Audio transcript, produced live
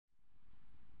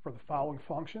for the following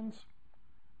functions.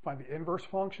 Find the inverse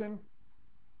function,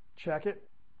 check it,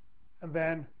 and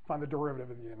then find the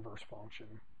derivative of the inverse function.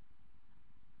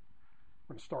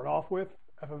 We're going to start off with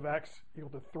f of x equal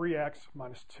to 3x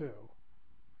minus 2.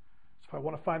 So if I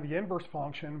want to find the inverse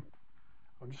function,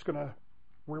 I'm just going to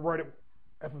rewrite it.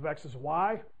 F of x is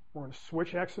y. We're going to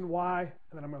switch x and y, and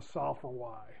then I'm going to solve for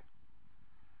y.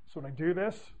 So when I do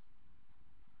this,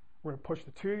 we're going to push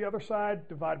the 2 to the other side,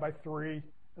 divide by 3, and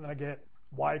then I get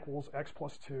y equals x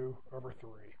plus 2 over 3.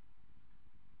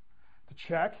 To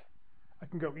check, I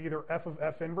can go either f of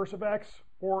f inverse of x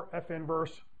or f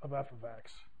inverse of f of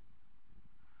x.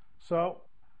 So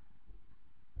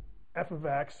f of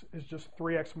x is just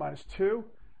 3x minus 2.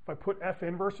 If I put f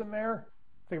inverse in there,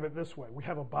 think of it this way. We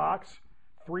have a box,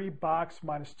 3 box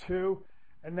minus 2,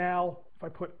 and now if I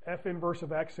put f inverse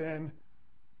of x in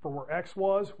for where x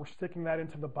was, we're sticking that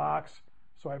into the box.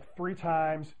 So I have 3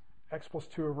 times x plus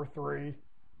 2 over 3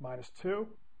 minus 2.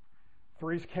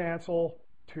 3's cancel,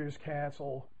 2's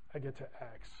cancel, I get to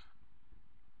x.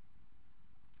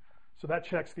 So that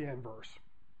checks the inverse.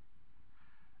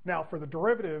 Now for the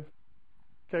derivative,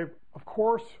 okay, of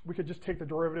course we could just take the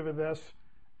derivative of this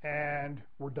and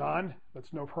we're done.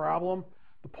 That's no problem.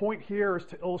 The point here is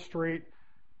to illustrate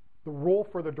the rule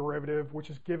for the derivative, which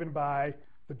is given by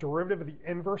the derivative of the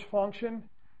inverse function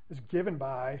is given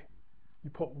by, you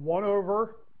put 1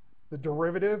 over the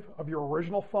derivative of your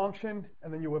original function,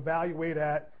 and then you evaluate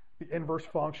at the inverse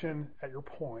function at your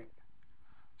point.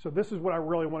 So this is what I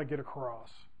really want to get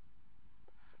across.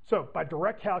 So by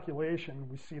direct calculation,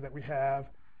 we see that we have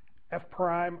f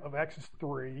prime of x is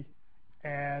 3,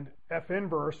 and f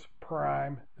inverse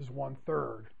prime is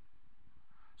 1/3.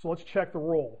 So let's check the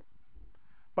rule.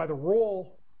 By the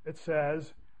rule, it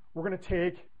says we're going to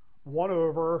take 1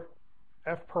 over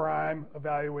f prime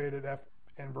evaluated f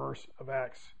inverse of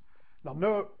x. Now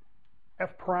note,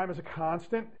 f prime is a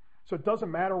constant, so it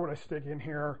doesn't matter what I stick in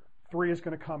here, 3 is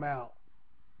going to come out.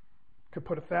 Could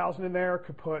put 1,000 in there,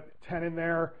 could put 10 in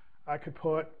there, I could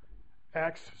put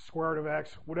x, square root of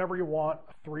x, whatever you want,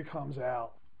 a 3 comes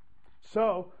out.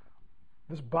 So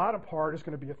this bottom part is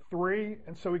going to be a 3,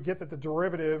 and so we get that the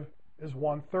derivative is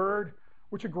 1/3,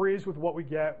 which agrees with what we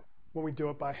get when we do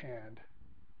it by hand.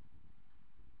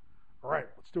 All right,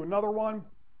 let's do another one.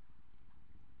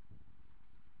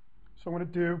 So I'm going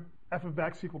to do f of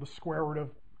x equal to square root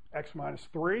of x minus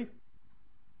 3.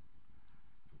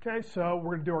 Okay, so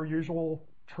we're going to do our usual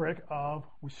trick of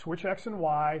we switch x and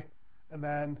y and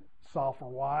then solve for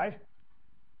y.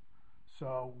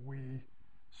 So we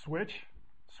switch,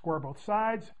 square both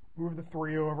sides, move the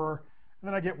 3 over, and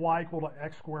then I get y equal to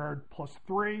x squared plus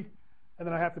 3. And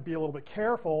then I have to be a little bit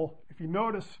careful. If you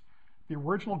notice, the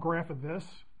original graph of this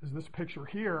is this picture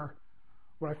here.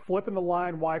 When I flip in the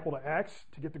line y equal to x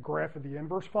to get the graph of the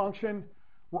inverse function,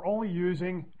 we're only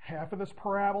using half of this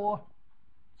parabola.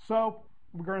 So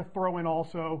we're going to throw in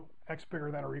also x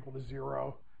bigger than or equal to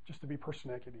 0, just to be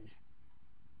persnickety.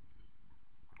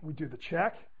 We do the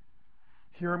check.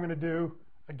 Here I'm going to do,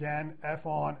 again, f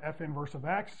on f inverse of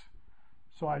x.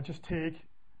 So I just take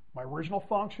my original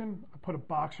function, I put a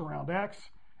box around x,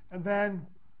 and then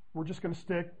we're just going to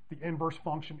stick the inverse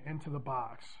function into the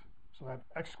box. So I have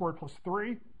x squared plus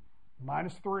 3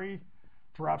 minus 3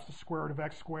 drops the square root of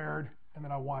x squared, and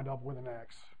then I wind up with an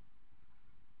x.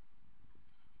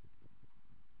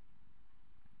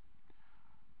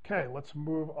 Okay, let's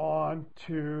move on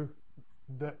to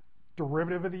the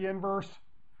derivative of the inverse.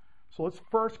 So let's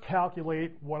first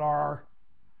calculate what our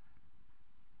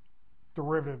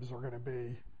derivatives are going to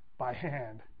be by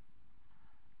hand.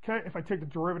 Okay, if I take the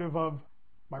derivative of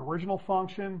my original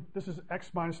function, this is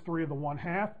x minus 3 to the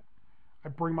 1/2. I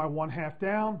bring my 1/2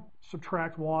 down,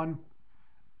 subtract 1,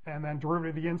 and then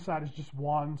derivative of the inside is just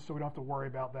 1, so we don't have to worry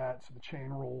about that, so the chain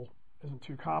rule isn't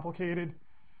too complicated.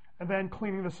 And then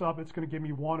cleaning this up, it's going to give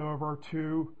me 1 over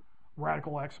 2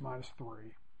 radical x minus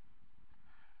 3.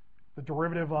 The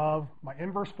derivative of my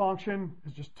inverse function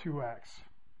is just 2x.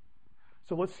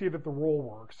 So let's see that the rule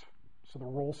works. So the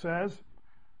rule says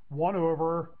 1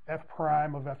 over f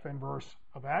prime of f inverse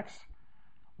of x.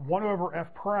 1 over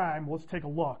f prime, let's take a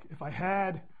look. If I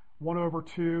had 1 over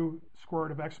 2 square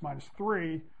root of x minus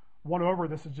 3, 1 over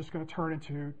this is just going to turn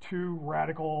into 2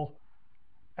 radical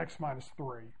x minus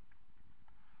 3.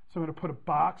 So I'm going to put a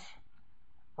box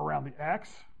around the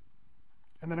x,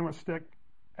 and then I'm going to stick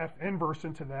f inverse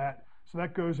into that. So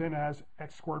that goes in as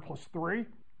x squared plus 3.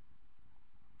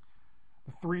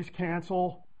 The 3's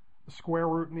cancel, the square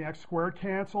root and the x squared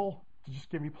cancel to just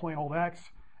give me plain old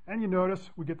x. And you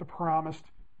notice we get the promised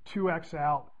 2x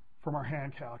out from our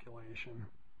hand calculation.